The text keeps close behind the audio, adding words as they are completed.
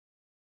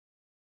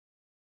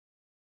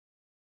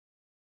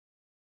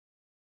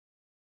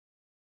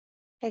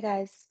Hey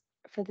guys,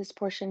 for this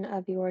portion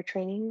of your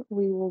training,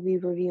 we will be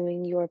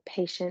reviewing your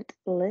patient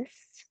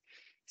lists.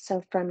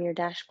 So from your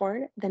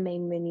dashboard, the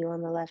main menu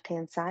on the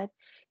left-hand side,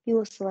 you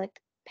will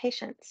select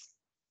Patients.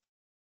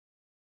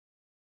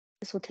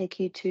 This will take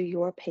you to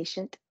your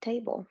patient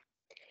table.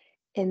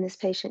 In this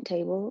patient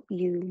table,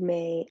 you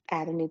may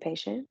add a new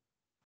patient,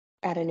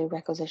 add a new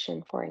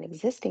requisition for an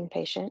existing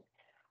patient,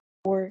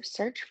 or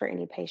search for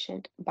any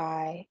patient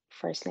by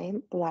first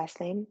name,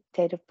 last name,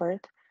 date of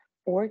birth,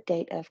 or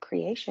date of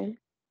creation.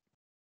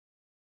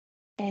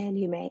 And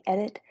you may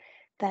edit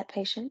that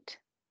patient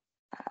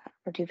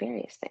or do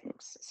various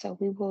things. So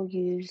we will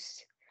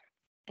use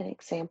an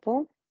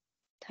example,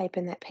 type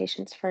in that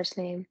patient's first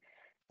name,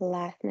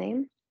 last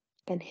name,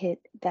 and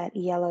hit that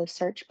yellow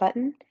search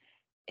button.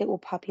 It will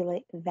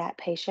populate that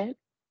patient.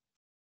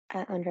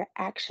 Under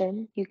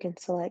Action, you can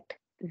select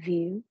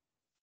View.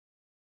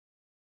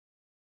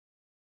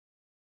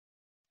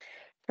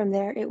 From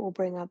there, it will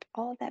bring up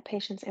all of that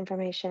patient's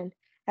information,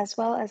 as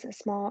well as a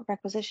small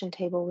requisition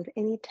table with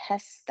any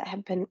tests that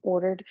have been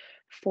ordered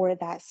for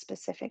that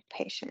specific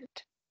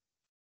patient.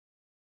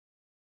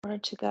 In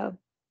order to go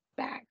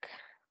back,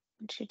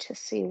 I want you to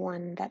see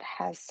one that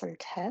has some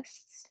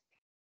tests.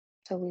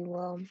 So we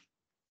will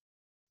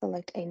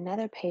select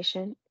another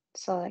patient,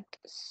 select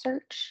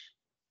search,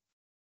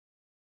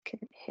 can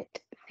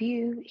hit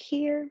view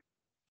here.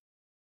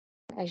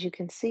 As you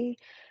can see,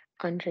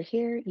 under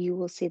here, you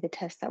will see the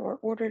tests that were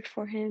ordered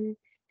for him,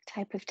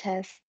 type of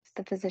test,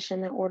 the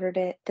physician that ordered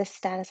it, the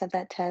status of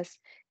that test,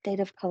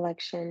 date of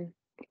collection,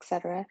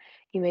 etc.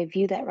 You may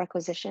view that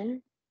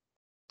requisition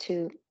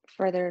to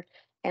further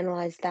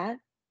analyze that,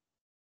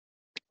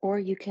 or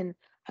you can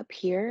up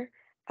here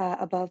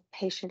above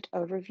patient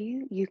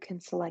overview, you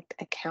can select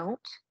account.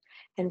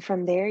 And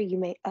from there, you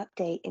may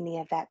update any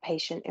of that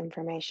patient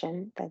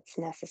information that's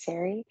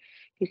necessary.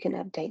 You can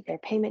update their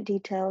payment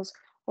details,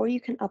 or you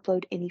can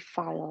upload any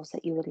files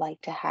that you would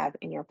like to have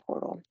in your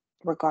portal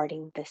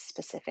regarding this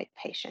specific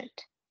patient.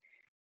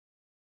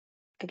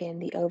 Again,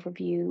 the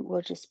overview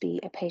will just be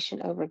a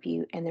patient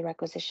overview and the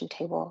requisition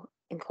table,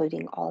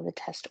 including all the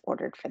tests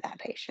ordered for that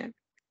patient.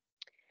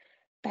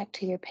 Back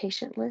to your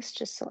patient list,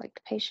 just select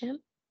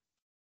patient.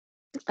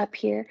 Up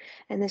here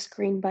in this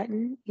green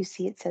button, you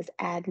see it says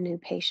Add New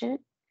Patient.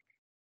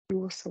 You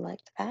will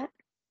select that,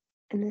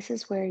 and this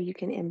is where you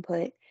can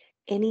input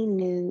any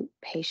new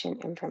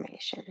patient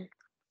information.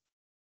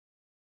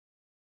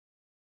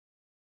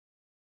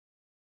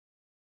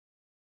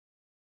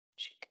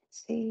 As you can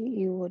see,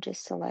 you will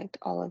just select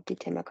all of the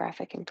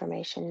demographic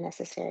information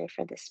necessary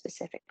for this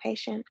specific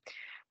patient.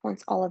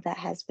 Once all of that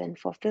has been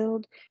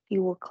fulfilled,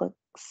 you will click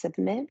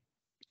Submit,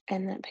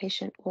 and that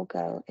patient will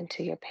go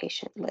into your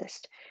patient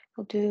list.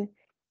 We'll do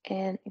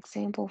an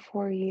example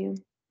for you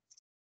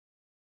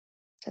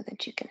so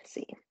that you can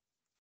see.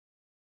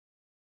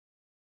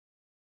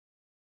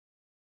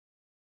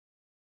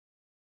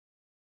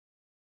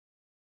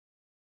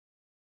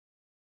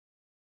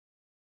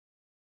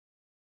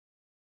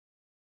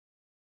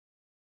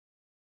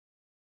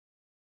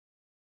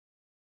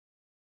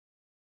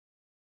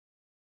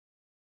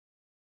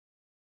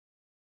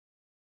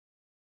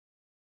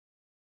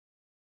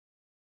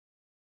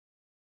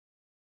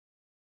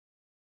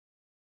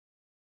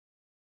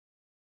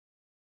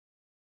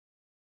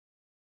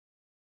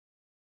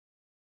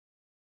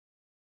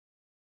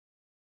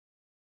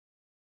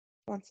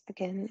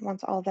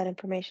 Once all that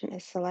information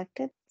is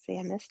selected, see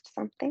I missed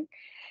something,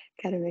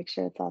 gotta make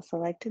sure it's all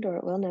selected or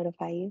it will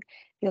notify you.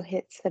 You'll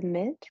hit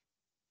submit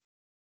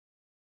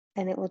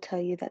and it will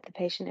tell you that the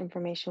patient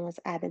information was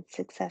added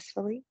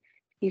successfully.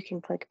 You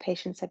can click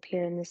patients up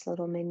here in this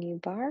little menu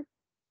bar.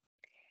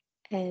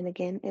 And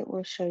again, it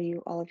will show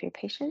you all of your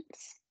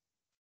patients.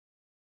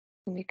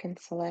 And you can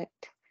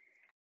select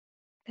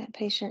that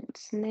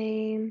patient's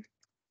name,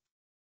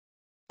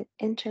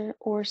 enter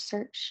or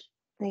search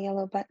the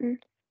yellow button,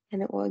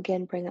 and it will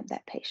again bring up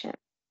that patient.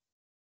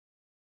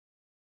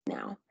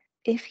 Now,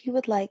 if you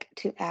would like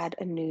to add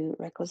a new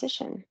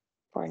requisition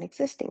for an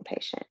existing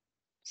patient,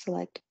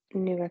 select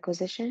New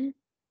Requisition,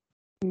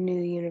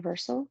 New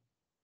Universal.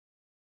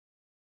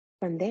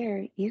 From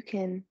there, you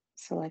can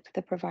select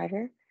the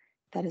provider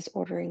that is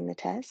ordering the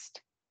test.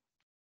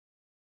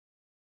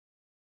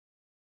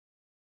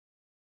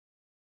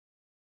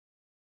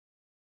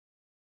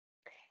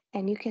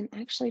 And you can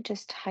actually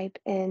just type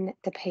in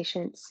the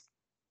patient's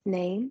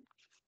name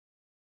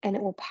and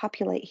it will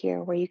populate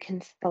here where you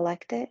can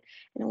select it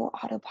and it will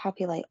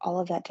auto-populate all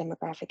of that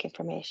demographic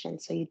information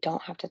so you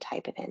don't have to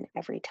type it in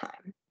every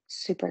time.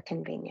 Super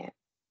convenient.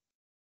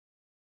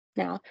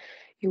 Now,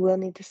 you will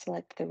need to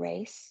select the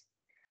race,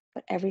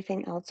 but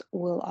everything else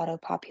will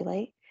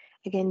auto-populate.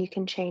 Again, you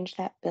can change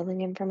that billing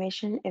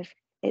information. If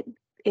it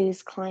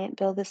is client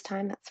bill this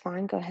time, that's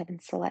fine. Go ahead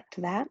and select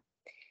that.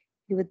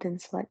 You would then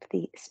select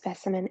the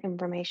specimen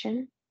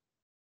information,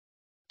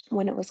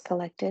 when it was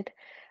collected,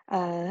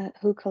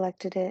 who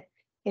collected it,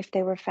 if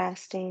they were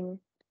fasting,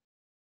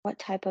 what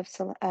type of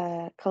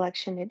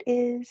collection it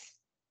is,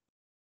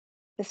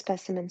 the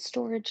specimen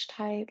storage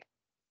type,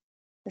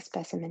 the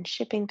specimen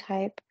shipping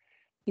type,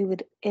 You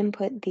would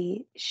input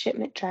the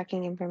shipment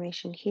tracking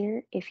information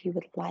here if you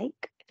would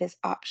like. It is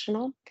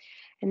optional.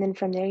 And then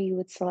from there, you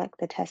would select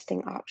the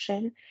testing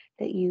option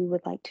that you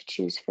would like to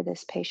choose for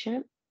this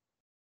patient.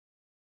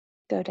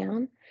 Go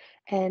down,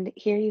 and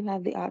here you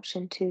have the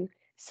option to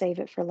save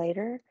it for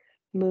later,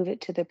 move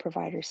it to the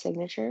provider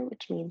signature,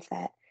 which means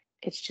that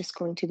it's just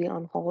going to be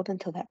on hold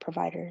until that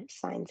provider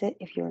signs it.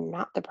 If you're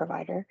not the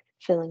provider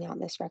filling out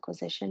this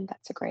requisition,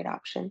 that's a great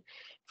option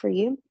for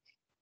you.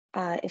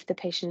 If the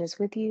patient is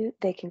with you,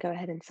 they can go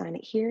ahead and sign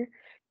it here.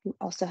 You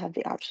also have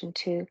the option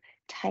to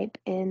type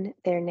in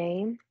their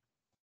name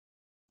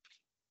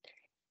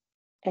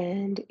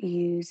and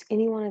use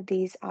any one of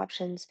these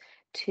options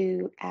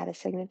to add a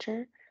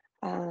signature,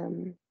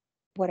 um,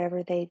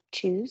 whatever they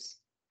choose.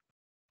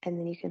 And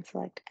then you can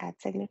select add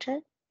signature.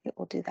 It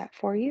will do that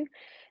for you.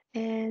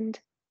 And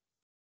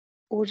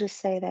we'll just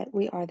say that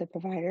we are the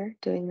provider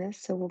doing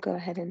this. So we'll go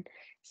ahead and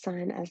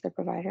sign as the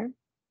provider.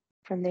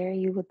 From there,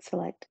 you would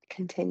select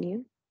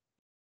continue.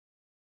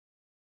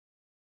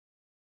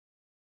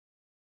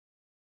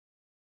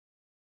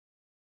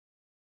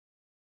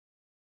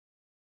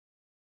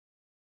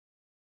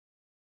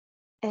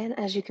 And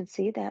as you can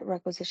see, that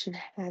requisition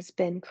has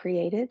been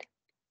created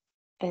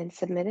and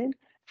submitted.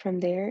 From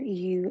there,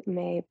 you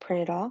may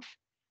print it off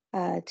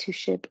to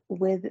ship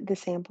with the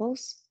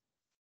samples,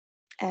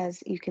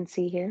 as you can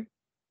see here.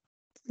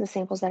 The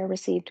samples that are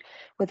received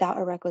without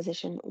a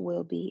requisition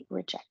will be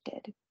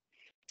rejected.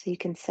 So you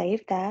can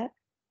save that.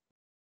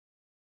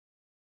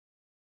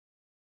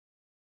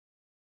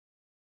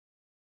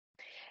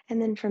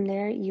 And then from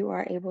there, you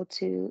are able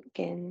to,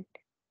 again,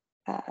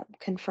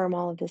 confirm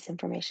all of this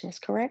information is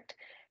correct,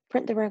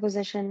 print the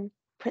requisition,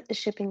 print the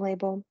shipping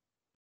label.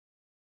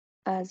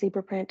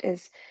 Zebra print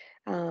is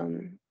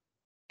um,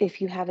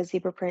 if you have a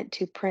zebra print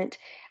to print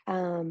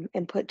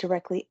and put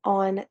directly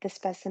on the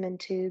specimen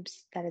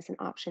tubes, that is an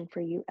option for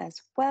you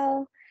as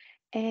well.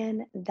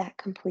 And that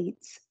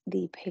completes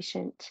the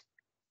patient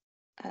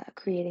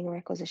creating a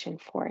requisition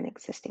for an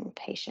existing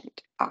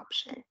patient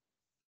option.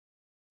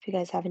 If you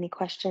guys have any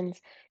questions,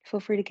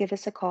 feel free to give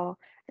us a call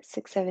at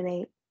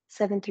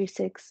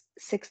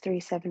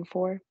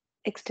 678-736-6374,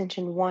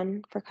 extension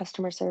 1 for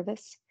customer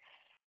service.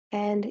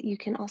 And you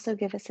can also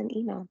give us an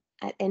email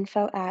at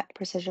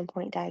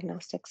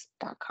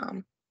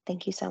info@precisionpointdiagnostics.com.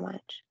 Thank you so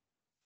much.